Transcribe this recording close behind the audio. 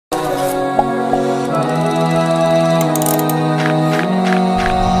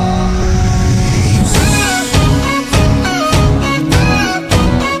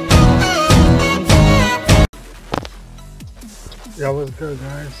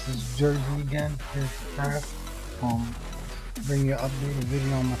this is Jersey again, here's Craft. Bring you an updated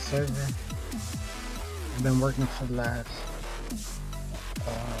video on my server. I've been working for the last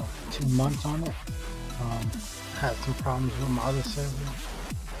 2 months on it. Had some problems with my other server.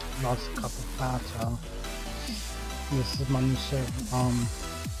 Lost a couple files, so this is my new server.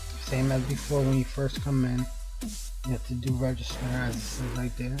 Same as before, when you first come in, you have to do register as it says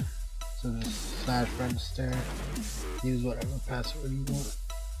right there. So just /register, use whatever password you want.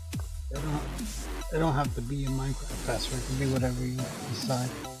 It don't have to be a Minecraft password, it can be whatever you decide.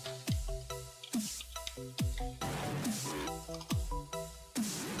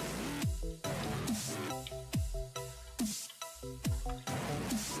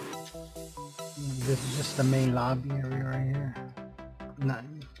 This is just the main lobby area right here.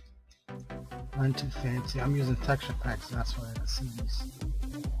 Nothing too fancy. I'm using texture packs, that's why I see these.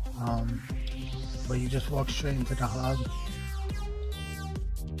 But you just walk straight into the hub.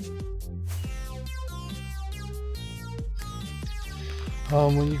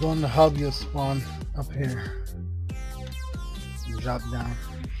 When you go in the hub, you'll spawn up here. You drop down.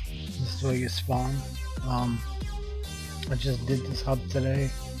 This is where you spawn. I just did this hub today.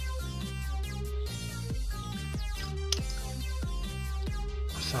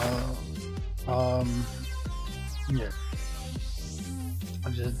 So, yeah. I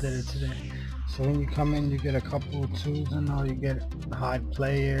just did it today. So when you come in, you get a couple of tools and all. You get hide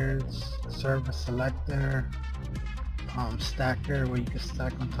players, server selector, stacker where you can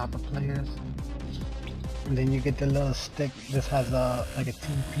stack on top of players, and then you get the little stick. This has like a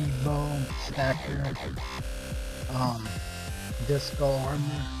TP bow, stacker, disco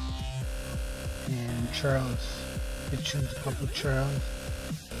armor, and trails. You can choose a couple of trails.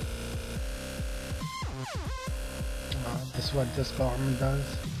 This is what disco armor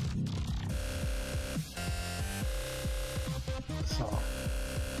does.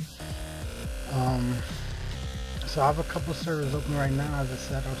 So I have a couple servers open right now. As I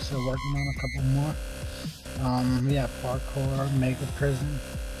said, I'm still working on a couple more. We have Parkour, Mega Prison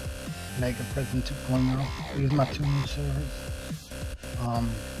 2.0. These are my 2 new servers.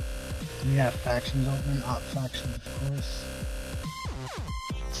 We have factions open, Op factions of course.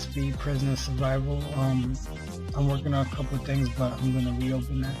 Speed Prison and Survival. I'm working on a couple of things, but I'm gonna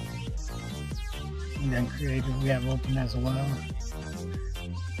reopen that. And then Creative we have open as well.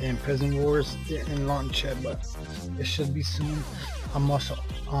 And Prison Wars didn't launch yet, but it should be soon. I'm also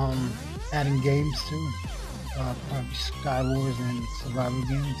adding games too, probably Sky Wars and survival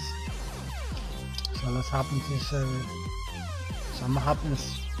games. So let's hop into the server. So I'm gonna hop in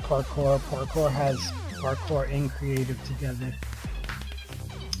Parkour. Parkour has Parkour and Creative together.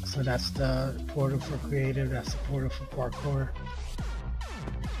 So that's the portal for Creative, that's the portal for Parkour.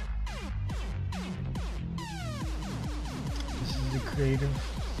 This is the Creative.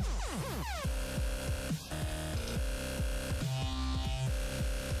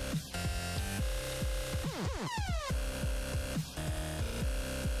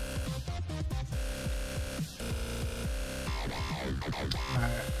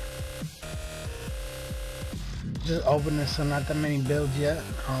 Alright. Just open this, so not that many builds yet.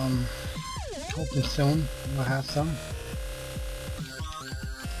 Open soon, we'll have some.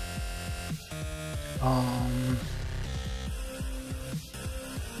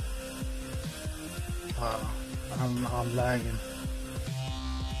 I'm lagging.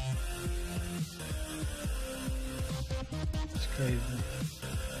 It's crazy.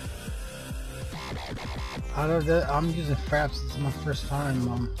 Out of the, I'm using Fraps. This is my first time.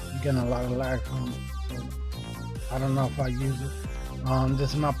 I'm getting a lot of lag from it, so I don't know if I use it.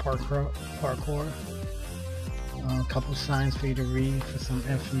 This is my parkour. A couple signs for you to read for some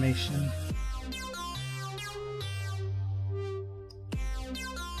information.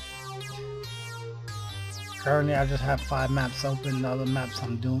 Currently, I just have 5 maps open. The other maps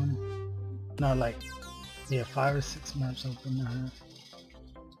I'm doing, no, like, yeah, 5 or 6 maps open. I have.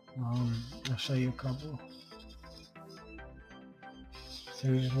 I'll show you a couple. So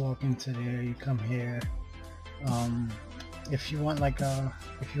you just walk into there, you come here. If you want like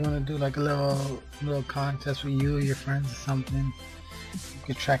if you want to do like a little contest with you or your friends or something, you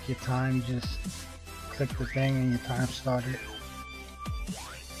can track your time. Just click the thing and your time started.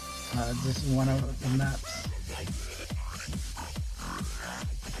 This is one of the maps.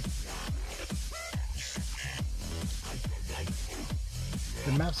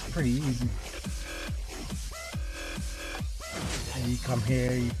 The map's pretty easy. And you come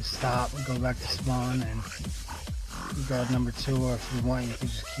here, you can stop and go back to spawn, and you go to number 2, or if you want, you can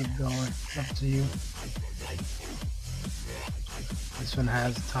just keep going. It's up to you. This one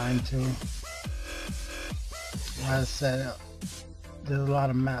has time too. As I said, there's a lot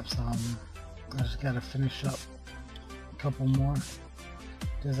of maps. I just gotta finish up a couple more.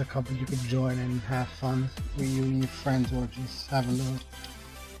 There's a couple you could join and have fun with you and your friends, or just have a little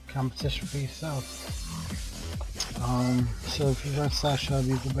competition for yourself. So if you run /hub,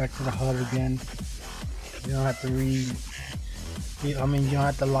 you go back to the HUD again. You don't have to you don't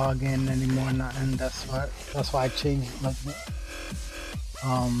have to log in anymore, and that's why I changed it.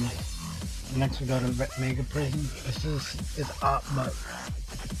 Next we go to Mega Prison. It's op, but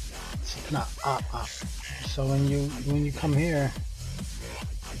it's not op. So when you come here,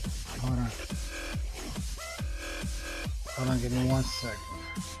 hold on, give me 1 second.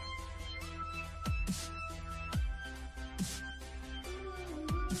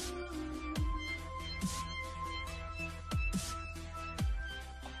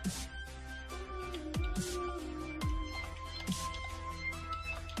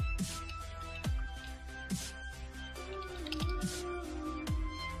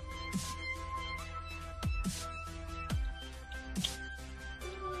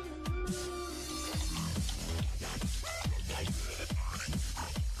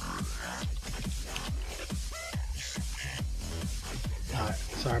 Alright,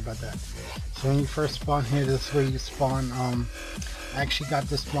 sorry about that. So when you first spawn here, this is where you spawn. I actually got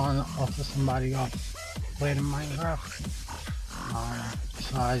this spawn off of somebody playing in Minecraft.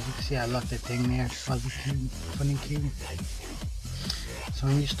 So as you can see, I left that thing there, fuzzy cube, funny cube. So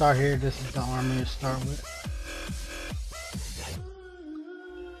when you start here, this is the armor you start with.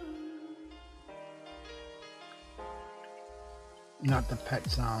 Not the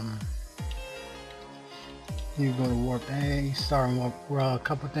pets. You go to warp A, start in warp. Well, a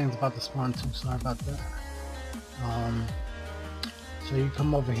couple things about the spawn too. Sorry about that. So you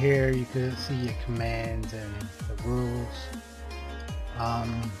come over here, you can see your commands and the rules.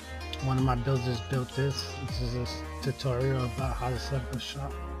 One of my builders built this. This is a tutorial about how to set up a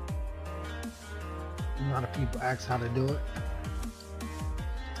shop. A lot of people ask how to do it.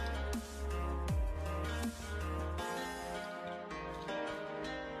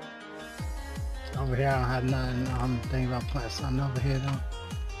 Over here I don't have nothing. Thinking about putting something over here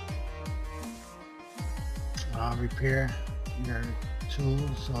though. Repair your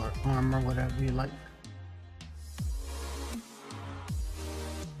tools or armor, whatever you like.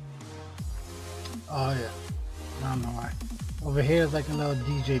 Oh yeah, I don't know why. Over here is like a little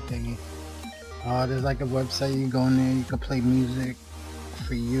DJ thingy. There's like a website, you go in there, you can play music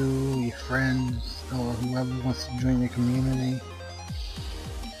for you, your friends, or whoever wants to join your community.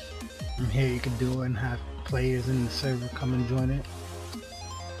 And here you can do it and have players in the server come and join it.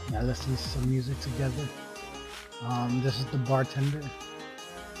 Now listen to some music together. This is the bartender.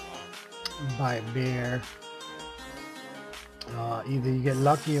 You buy a beer. Either you get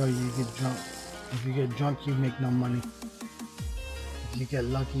lucky or you get drunk. If you get drunk, you make no money. If you get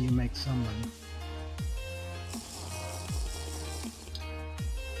lucky, you make some money.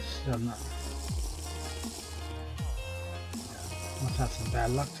 Still not. Must have some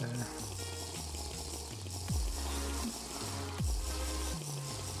bad luck today.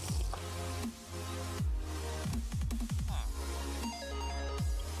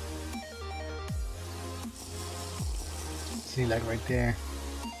 See, like right there.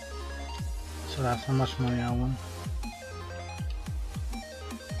 So that's how much money I won.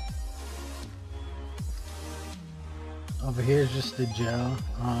 Over here is just the jail.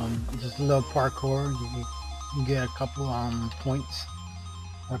 Just a little parkour. You get a couple points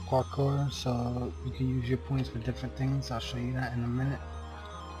for parkour, so you can use your points for different things. I'll show you that in a minute.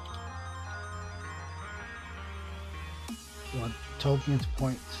 Well, tokens,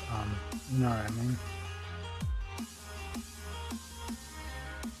 points, you know what I mean.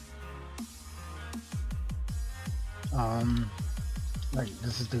 Like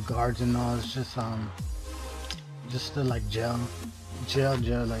this is the guards and all. It's just the like jail,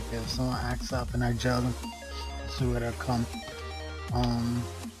 like if someone acts up and I jail them, see where they'll come.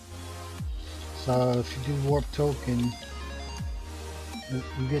 So if you do warp token,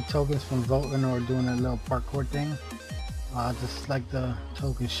 you get tokens from voting or doing a little parkour thing. Just like the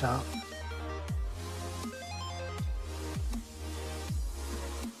token shop.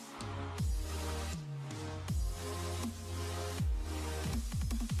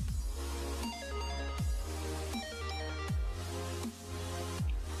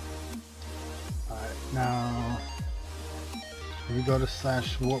 Now, if you go to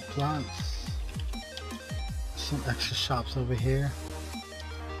 /warp plants, some extra shops over here.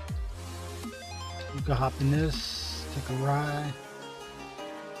 You can hop in this, take a ride.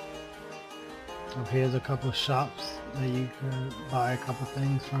 Up here's a couple of shops that you can buy a couple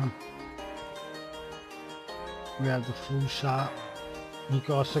things from. We have the food shop, You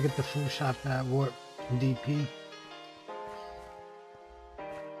can also get the food shop at Warp DP.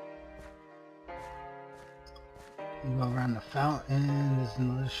 You go around the fountain, there's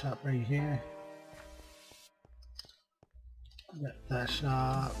another shop right here. Got that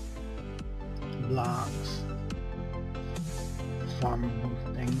shop, blocks, farmer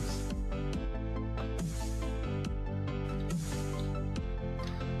booth things.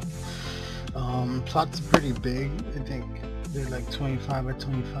 Plots are pretty big. I think they're like 25 by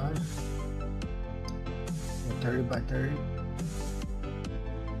 25 or 30 by 30.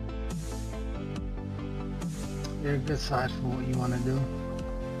 They're a good size for what you want to do.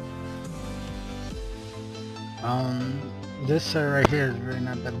 This server right here is really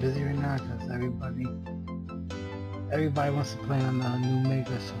not that busy right now because everybody wants to play on the new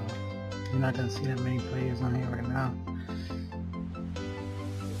Mega, so you're not gonna see that many players on here right now.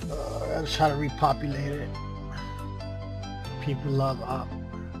 I'll try to repopulate it. People love Op.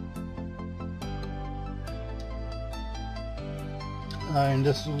 And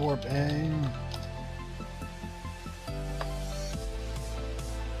this is Warp A.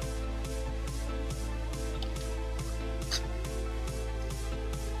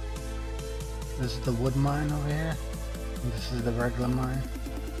 This is the wood mine over here. And this is the regular mine.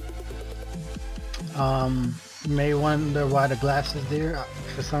 You may wonder why the glass is there.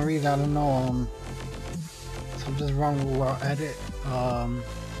 For some reason, I don't know. Something's wrong with our edit.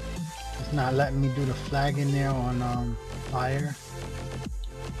 It's not letting me do the flag in there on fire.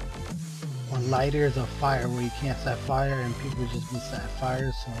 On lighters or fire, where you can't set fire and people just be setting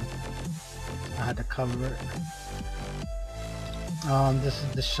fires, so I had to cover it. This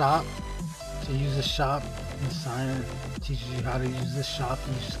is the shop. To use the shop, the sign teaches you how to use this shop.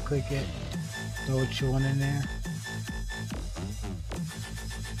 You just click it, throw what you want in there,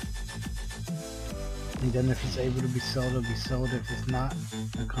 and then if it's able to be sold, it'll be sold. If it's not,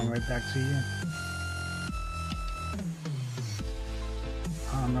 it'll come right back to you.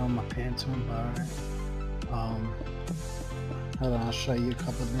 I don't know, my pants went by. Hold on, I'll show you a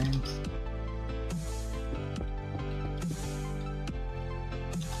couple things.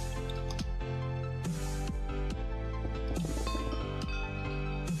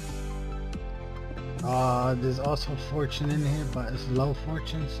 There's also fortune in here, but it's low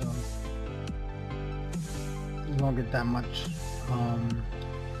fortune, so you won't get that much.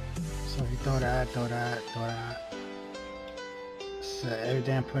 So if you throw that. So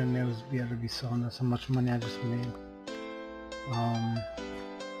everything I put in there was be able to be sold. That's how much money I just made.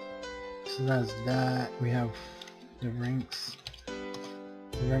 So that's that. We have the ranks.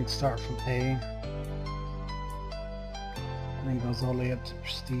 The ranks start from A, and then goes all the way up to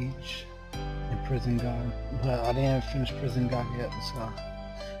Prestige and Prison God. But I didn't finish Prison God yet, so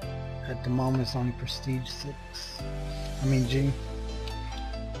at the moment it's only Prestige 6. I mean G.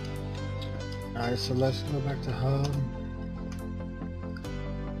 Alright, so let's go back to Hub.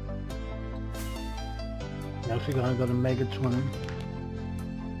 Now if we're gonna go to Mega Twin.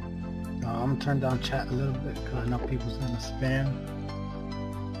 I'm gonna turn down chat a little bit because I know people's gonna spam.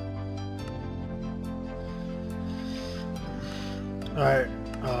 Alright,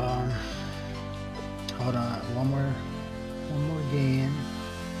 hold on, one more game.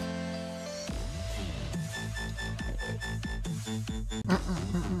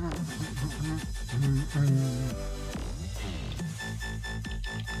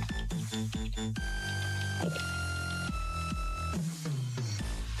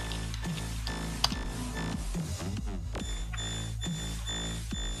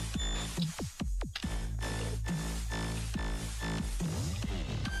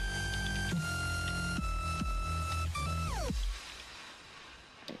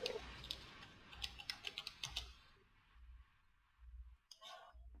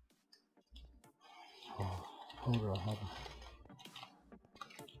 Hold on.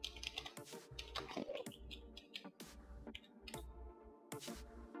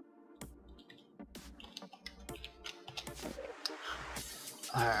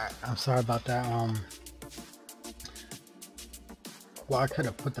 Alright, I'm sorry about that. Well, I could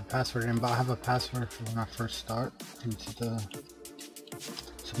have put the password in, but I have a password for when I first start into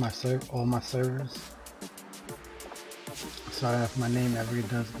all my servers. So if my name ever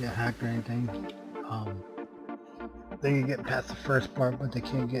does get hacked or anything, they can get past the first part, but they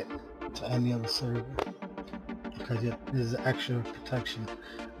can't get to any other server because there's extra protection.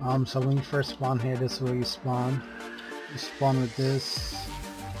 So when you first spawn here, this is where you spawn. You spawn with this.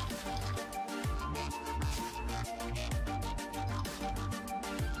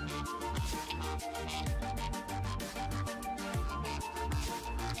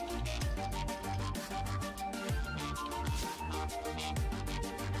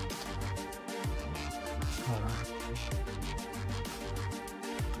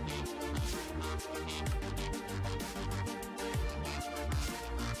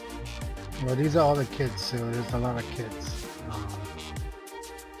 Well, these are all the kits, so there's a lot of kits.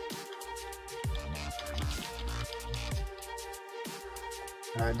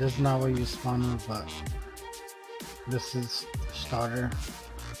 This is not where you spawn with, but this is starter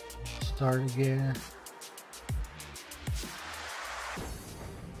gear.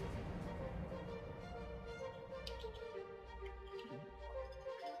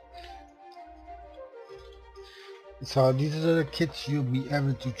 So these are the kits you'll be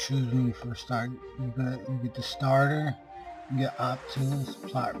able to choose when you first start. You get the starter, you get op tools,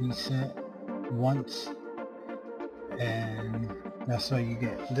 plot reset once, and that's all you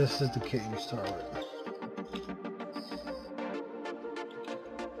get. This is the kit you start with.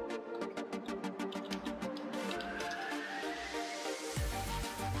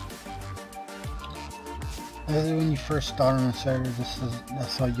 This is when you first start on the server.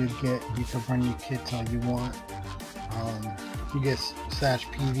 That's all you get. You can run your kits all you want. You get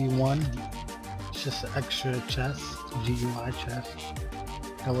 /PV1. It's just an extra chest, GUI chest,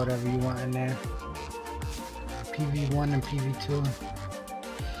 or whatever you want in there. PV1 and PV2.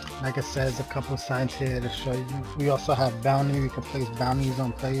 Like I said, there's a couple of signs here to show you. We also have bounty. We can place bounties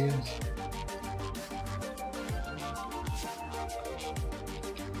on players.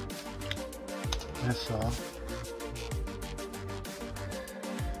 That's all.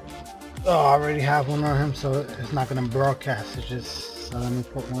 Oh, I already have one on him, so it's not gonna broadcast. It's just, so let me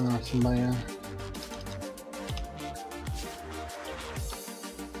put one on somebody else.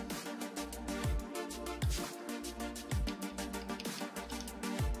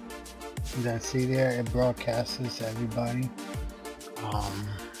 You guys see there, it broadcasts to everybody.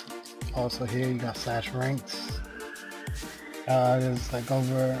 Also here you got /ranks. There's like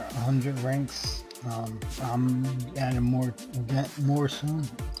over 100 ranks. I'm adding more soon.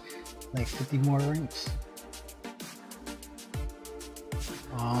 Like 50 more ranks.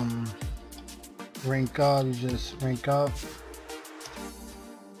 Rank up, you just rank up.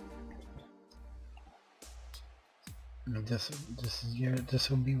 And this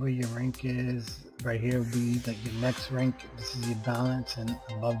will be where your rank is. Right here will be like your next rank. This is your balance, and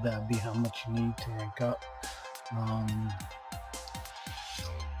above that will be how much you need to rank up.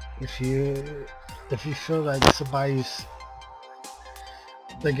 If you feel like somebody's,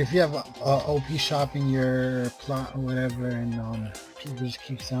 like if you have a OP shop in your plot or whatever, and people just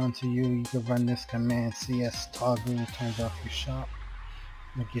keep selling to you, you can run this command CS toggle, and turns off your shop,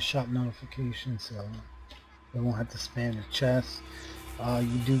 like your shop notification, so they won't have to spam the chest.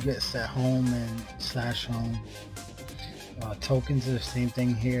 You do get set home and /home. Tokens are the same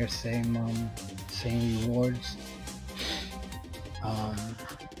thing here, same rewards.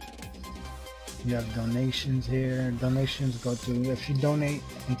 You have donations here. Donations go to, if you donate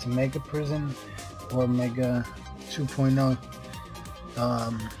into Mega Prison or Mega 2.0,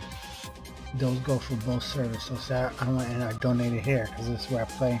 those go for both servers. So say I went and I donated here because this is where I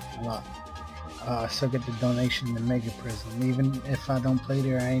play a lot. I still get the donation in Mega Prison. Even if I don't play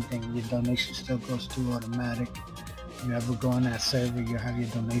there or anything, your donation still goes through automatic. You ever go on that server, you have your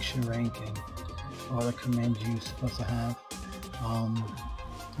donation rank and all the commands you're supposed to have.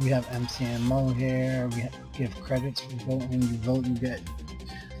 We have MCMO here. We give credits for voting. You vote, you get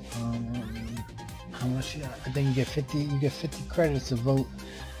how much? I think you get 50. You get 50 credits to vote.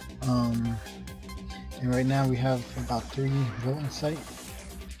 And right now we have about 3 voting sites.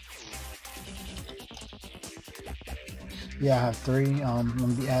 Yeah, I have 3. I'm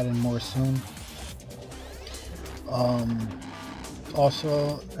gonna be adding more soon.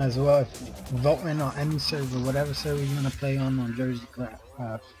 Also, as well, if voting on any server, whatever server you want to play on Jersey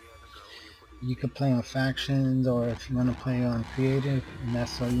Craft, you could play on factions, or if you want to play on creative and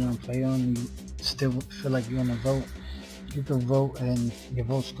that's all you want to play on, you still feel like you want to vote, you can vote and your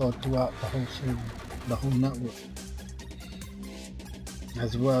votes go throughout the whole server, the whole network.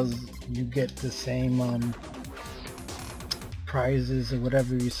 As well as you get the same prizes or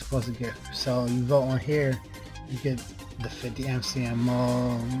whatever you're supposed to get. So you vote on here, you get the 50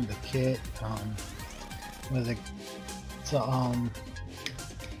 MCMO, the kit,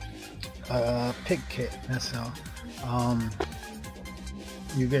 pick kit, that's all.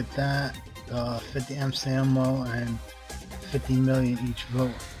 You get that, 50 MCMO and 50 million each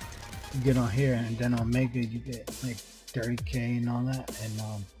vote you get on here, and then on Mega you get like 30k and all that, and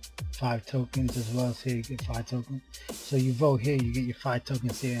 5 tokens as well. So here you get 5 tokens. So you vote here, you get your 5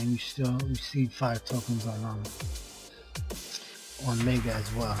 tokens here, and you still receive 5 tokens on Mega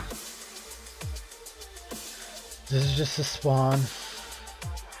as well. This is just a spawn,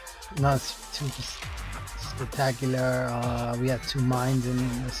 not too spectacular. We have 2 mines in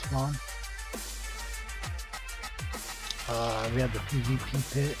this spawn. We have the PvP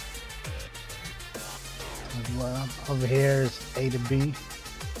pit. as well. Over here is A to B.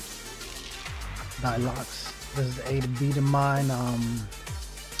 Dialogues. This is A to B to mine.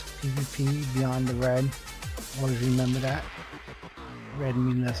 PvP Beyond the Red. Always remember that. Red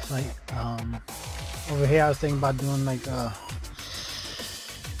means let's fight. Over here I was thinking about doing like a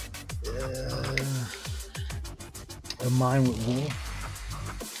mine with wool.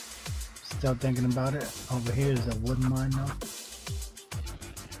 Still thinking about it. Over here is a wood mine now.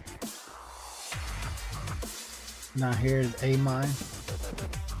 Now here's A mine.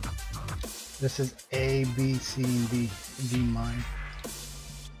 This is A, B, C, and D mine.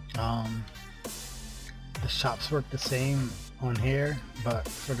 The shops work the same on here, but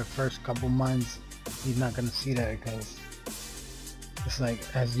for the first couple mines, you're not gonna see that because it's like,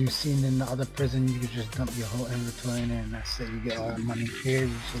 as you've seen in the other prison, you can just dump your whole inventory in there and that's it. You get all the money. Here,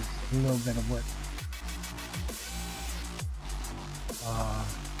 it's just a little bit of work.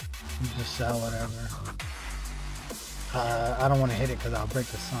 You just sell whatever. I don't want to hit it because I'll break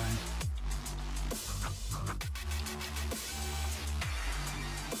the sign.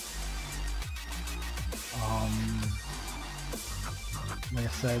 Like I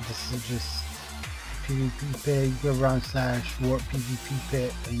said, this is just PvP pit. You go around / warp PvP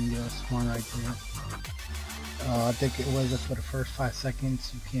pit and you'll spawn right there. I think it was for the first 5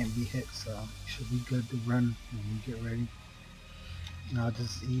 seconds you can't be hit, so you should be good to run when you get ready. Now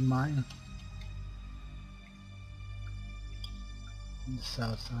just E mine. The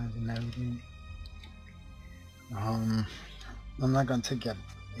south signs and everything. I'm not gonna take it,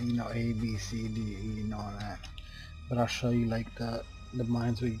 you know, A, B, C, D, E and all that, but I'll show you like the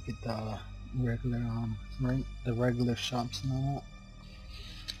mines where you get the regular right, the regular shops and all that.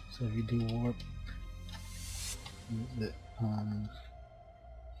 So if you do warp, the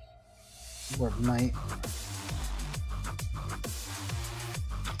warp night.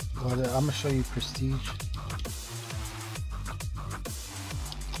 Well, I'm gonna show you prestige.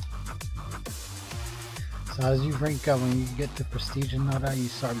 So as you rank up, when you get to prestige and all that, you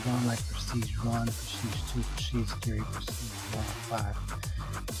start going like prestige 1, prestige 2, prestige 3, prestige 4, 5.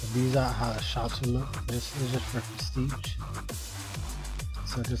 So these are how the shops will look. This is just for prestige.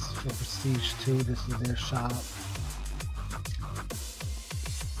 So this is for prestige 2, this is their shop.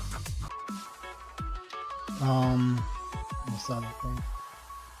 What's the other thing?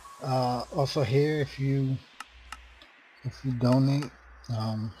 Also here, if you donate,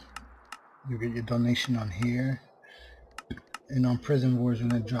 you get your donation on here, and on Prison Wars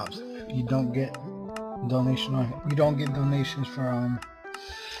when it drops. You don't get donation on. You don't get donations for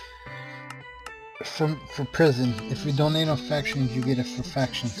prison. If you donate on factions, you get it for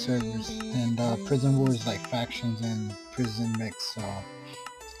faction servers, and Prison Wars like factions and prison mix. So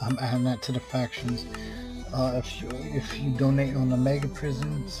I'm adding that to the factions. If you donate on the mega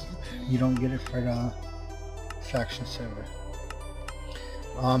prisons, you don't get it for the faction server.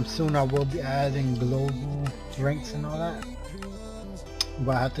 Soon I will be adding global ranks and all that,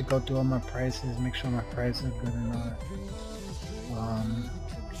 but I have to go through all my prices, make sure my prices are good and all that.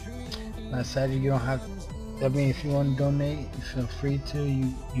 Like I said, you don't have, I mean, if you want to donate, you feel free to.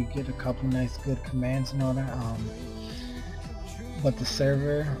 You get a couple nice good commands and all that. But the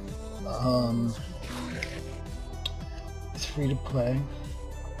server, it's free to play.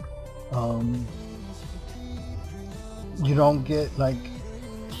 You don't get like,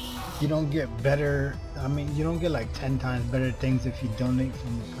 you don't get better, I mean, you don't get like 10 times better things if you donate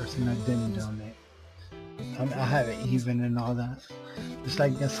from the person that didn't donate. I have it even and all that. Just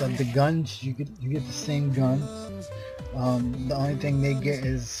like I said, the guns, you get the same guns. The only thing they get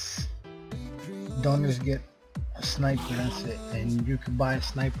is, donors get a sniper, that's it. And you can buy a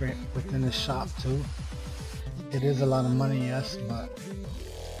sniper within the shop too. It is a lot of money, yes, but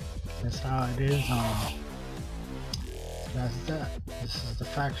that's how it is. That's that. This is the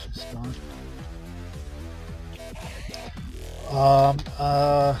faction spawn.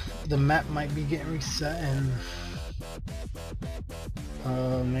 The map might be getting reset in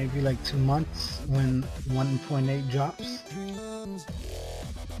maybe like 2 months when 1.8 drops.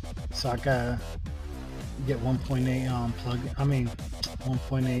 So I gotta get 1.8 plugin. I mean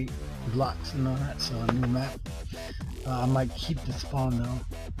 1.8 blocks and all that. So a new map. I might keep the spawn though,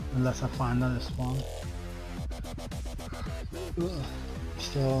 unless I find another spawn.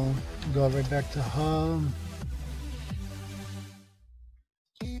 So go right back to home.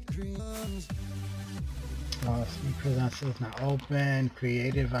 Prison is not open.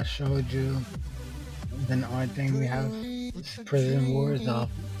 Creative, I showed you. Then the only thing we have is Prison Wars.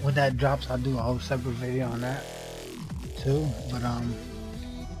 When that drops, I'll do a whole separate video on that too. But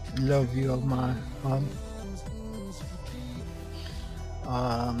little view of my hub.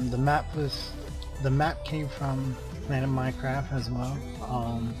 The map was the map came from Planet Minecraft as well.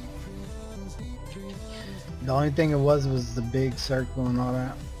 The only thing it was the big circle and all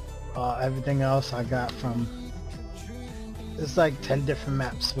that. Everything else I got from, it's like 10 different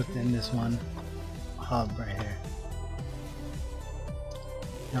maps within this one hub right here.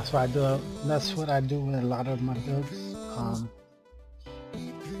 That's what I do. That's what I do with a lot of my builds.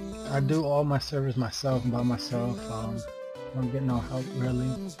 I do all my servers myself, by myself. I don't get no help really.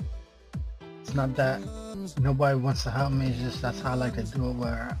 It's not that nobody wants to help me, it's just that's how I like to do it,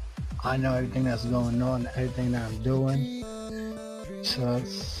 where I know everything that's going on, everything that I'm doing. So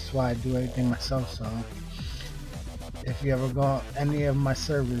that's why I do everything myself. So if you ever go any of my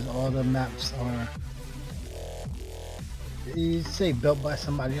servers, all the maps are, you say built by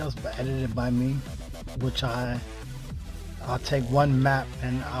somebody else but edited by me, which I'll take one map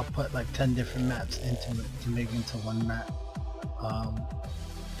and I'll put like 10 different maps into it to make it into one map.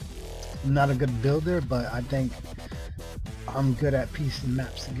 I'm not a good builder, but I think I'm good at piecing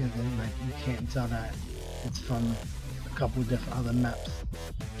maps together. Like, you can't tell that it's from a couple different other maps.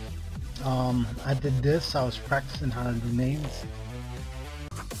 I did this, I was practicing how to do names.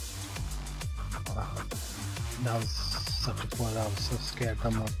 That was such a fun, I was so scared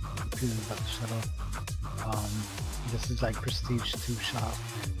that my computer's about to shut off. This is like Prestige 2 shop,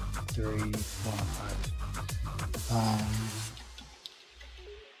 3, 4, 5.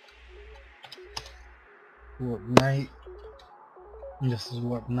 Warp Night. This is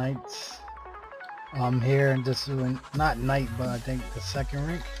Warp Nights. Here, and this is when, not night, but I think the second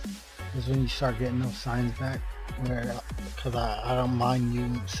rank is when you start getting those signs back. Where, cause I don't mind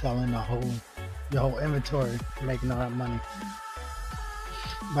you selling your whole inventory, making all that money.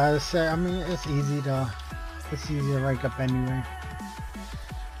 But I say, I mean, it's easy to rank up anyway.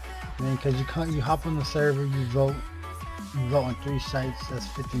 I mean, cause you hop on the server, you vote on 3 sites. That's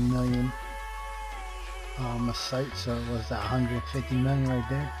 50 million. A site, so it was 150 million right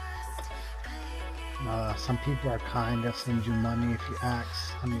there. Some people are kind, they'll send you money if you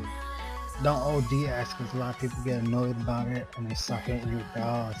ask. I mean, don't OD ask, because a lot of people get annoyed about it and they suck at you.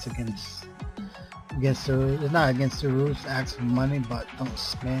 Oh, it's against the rules. It's not against the rules to ask for money, but don't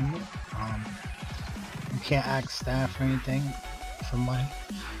spam it. You can't ask staff or anything for money.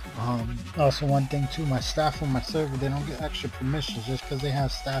 Also, one thing too, my staff on my server, they don't get extra permissions. Just because they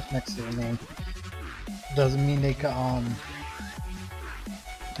have staff next to their name doesn't mean they can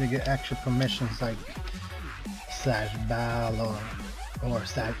they get extra permissions like /bal or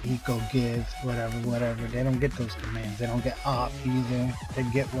 /ecogive, whatever. They don't get those commands. They don't get op either. They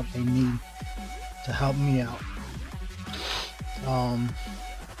get what they need to help me out.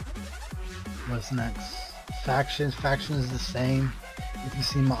 What's next? Factions is the same. If you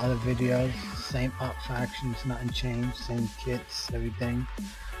see my other videos, same op factions, nothing changed, same kits, everything.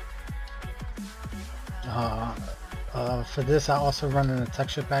 For this, I also run in a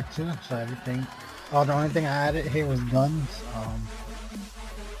texture pack too, so everything. The only thing I added here was guns.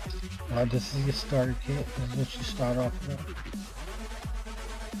 This is your starter kit. This is what you start off with.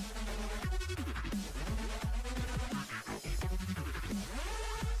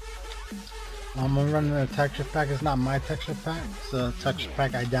 I'm running a texture pack. It's not my texture pack. It's a texture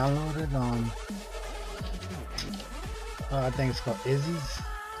pack I downloaded. I think it's called Izzy's.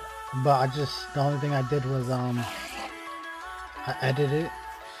 But the only thing I did was I edited it.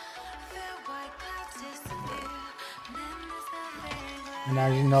 And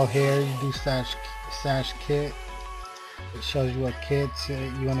as you know, here you do slash kit. It shows you what kits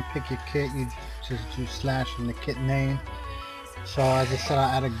you want to pick your kit. You just do slash in the kit name. So I just said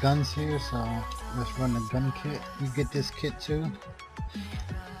I added guns here, so let's run the gun kit. You get this kit too.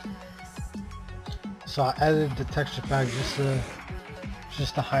 So I added the texture pack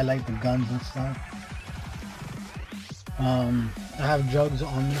just to highlight the guns and stuff. I have drugs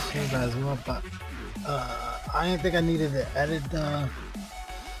on this here as well, but I didn't think I needed to edit the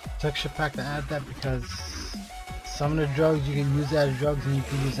texture pack to add that, because some of the drugs you can use as drugs and you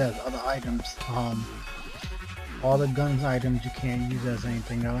can use as other items. All the guns items you can't use as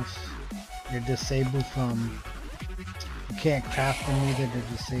anything else. They're disabled from, you can't craft them either, they're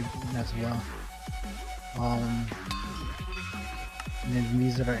disabled as well. And then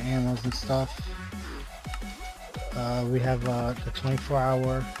these are the ammos and stuff. We have the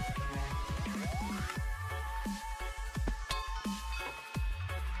 24-hour.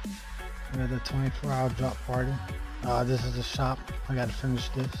 We have the 24-hour drop party. This is the shop. I gotta finish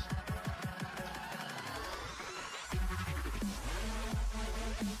this.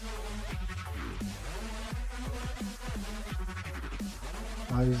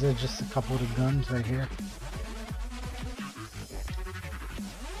 These are just a couple of the guns right here.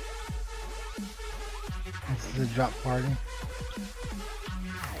 drop party.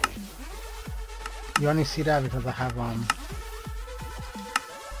 You only see that because I have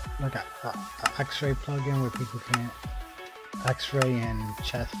like a X-ray plugin where people can X-ray and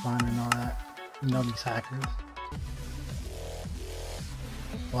chest find and all that. You know, these hackers.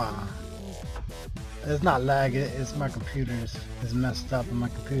 Wow. It's not lag, it's my computer is messed up and my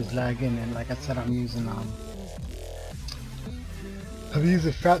computer's lagging, and like I said, I'm using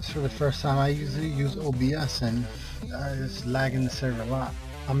Fraps for the first time. I usually use OBS and it's lagging the server a lot.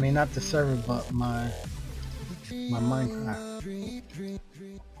 I mean, not the server, but my Minecraft.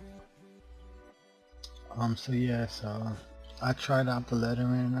 So yeah, so I tried out the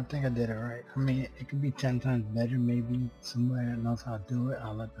lettering. I think I did it right. I mean, it could be 10 times better. Maybe somebody that knows how to do it,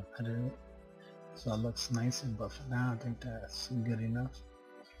 I'll let them edit it so it looks nicer, but for now I think that's good enough.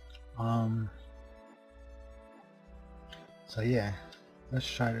 So yeah, let's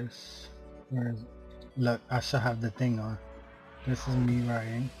try this. Where is it? Look, I should have the thing on. This is me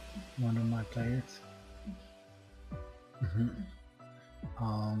writing, one of my players.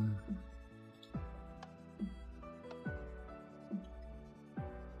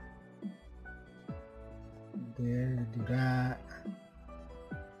 There, do that.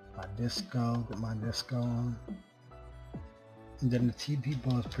 My disco, get my disco on. And then the TP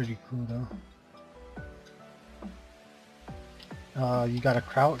ball is pretty cool though. You gotta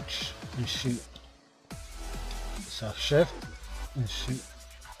crouch and shoot. So shift and shoot.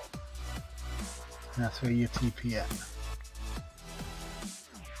 And that's where your TP at.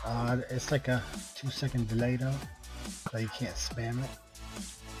 It's like a 2-second delay though, so you can't spam it.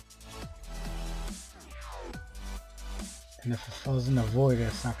 And if it falls in the void,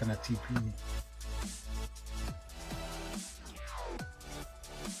 it's not gonna TP me.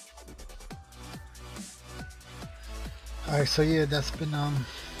 Alright, so yeah, that's been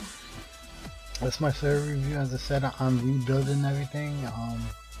that's my server review. As I said, I'm rebuilding everything.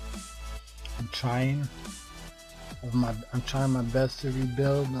 I'm trying my best to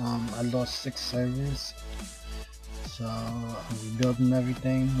rebuild. I lost 6 servers, so I'm rebuilding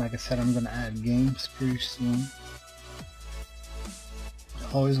everything. Like I said, I'm gonna add games pretty soon.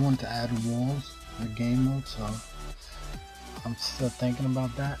 I always want to add walls in the game mode, so I'm still thinking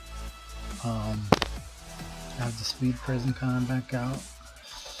about that. I have the speed prison coming back out,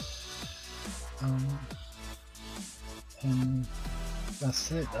 and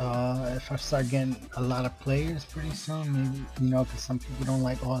that's it. If I start getting a lot of players pretty soon, maybe, you know, because some people don't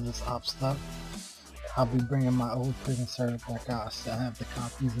like all this op stuff, I'll be bringing my old prison server back out. I still have the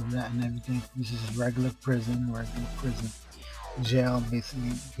copies of that and everything. This is regular prison, jail, basically,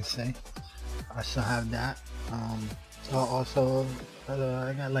 you could say. I still have that. So also,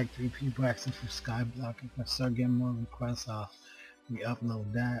 I got like 3 people asking for Skyblock. If I start getting more requests, I'll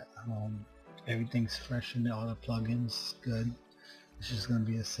re-upload that. Everything's fresh in there, all the plugins good. It's just gonna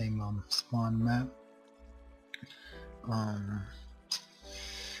be the same spawn map.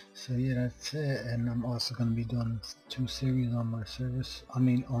 So yeah, that's it. And I'm also gonna be doing 2 series on my service. I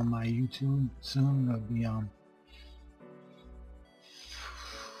mean, on my YouTube soon. It'll be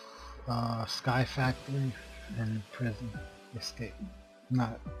Sky Factory and Prison Escape.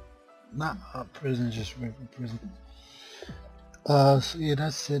 Not prison, just regular prison. So yeah,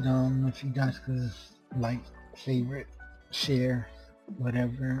 that's it. If you guys could like, favorite, share,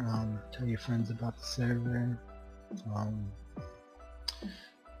 whatever, tell your friends about the server,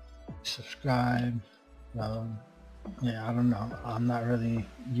 subscribe. Yeah, I don't know, I'm not really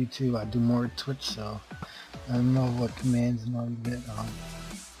YouTube, I do more Twitch, so I don't know what commands and all you get.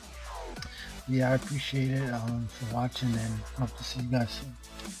 Yeah, I appreciate it for watching, and hope to see you guys soon.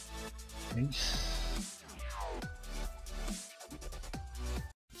 Peace.